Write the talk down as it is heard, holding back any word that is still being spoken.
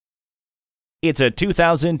It's a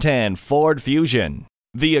 2010 Ford Fusion.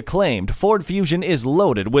 The acclaimed Ford Fusion is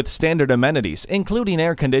loaded with standard amenities including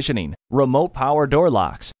air conditioning, remote power door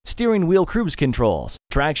locks, steering wheel cruise controls,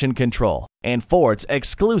 traction control, and Ford's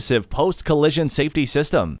exclusive post-collision safety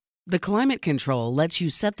system. The climate control lets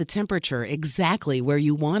you set the temperature exactly where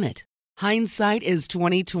you want it. Hindsight is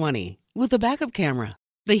 20/20 with a backup camera.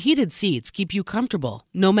 The heated seats keep you comfortable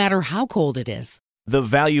no matter how cold it is. The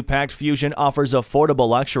value-packed Fusion offers affordable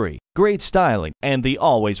luxury, great styling, and the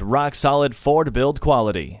always rock-solid Ford build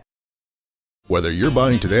quality. Whether you're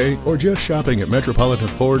buying today or just shopping at Metropolitan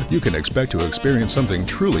Ford, you can expect to experience something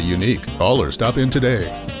truly unique. Call or stop in today.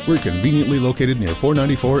 We're conveniently located near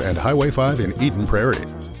 494 and Highway 5 in Eden Prairie.